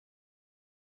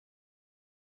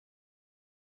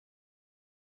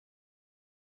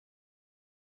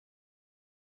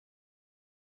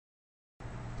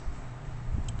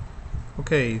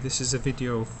Okay, this is a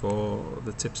video for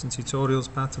the tips and tutorials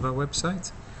part of our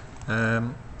website.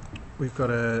 We've got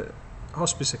a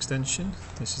hospice extension.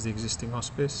 This is the existing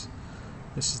hospice.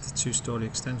 This is the two-story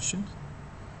extension.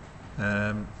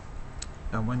 And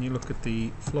when you look at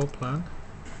the floor plan,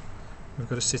 we've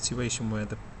got a situation where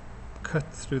the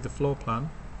cut through the floor plan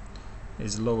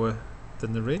is lower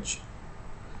than the ridge,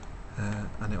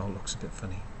 and it all looks a bit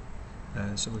funny.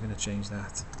 So we're going to change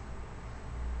that.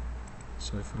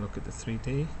 So if we look at the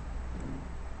 3D,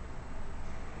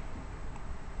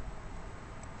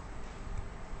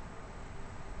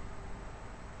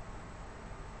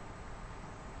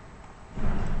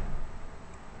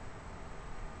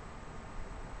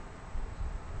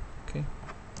 okay,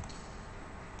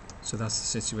 so that's the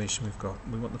situation we've got.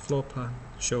 We want the floor plan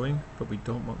showing, but we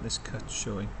don't want this cut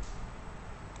showing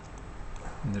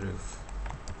in the roof.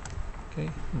 Okay,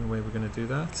 and the way we're going to do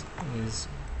that is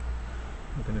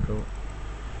we're going to go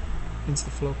into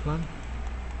the floor plan,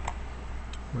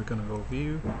 we're going to go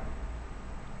view,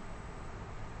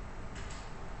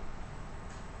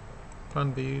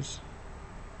 plan views,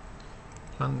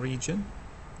 plan region,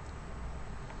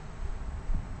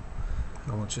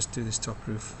 and we'll just do this top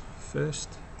roof first.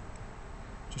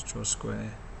 Just draw a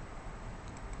square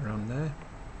around there.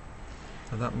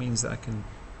 Now that means that I can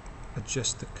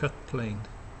adjust the cut plane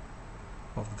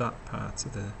of that part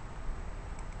of the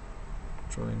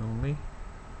drawing only.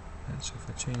 So if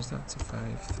I change that to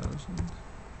 5,000,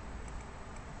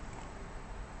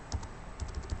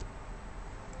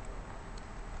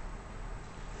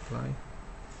 apply.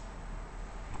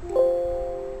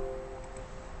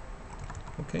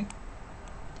 Okay,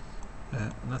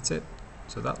 and that's it.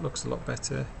 So that looks a lot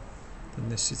better than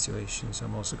this situation, so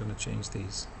I'm also going to change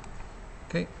these.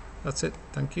 Okay, that's it.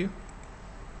 Thank you.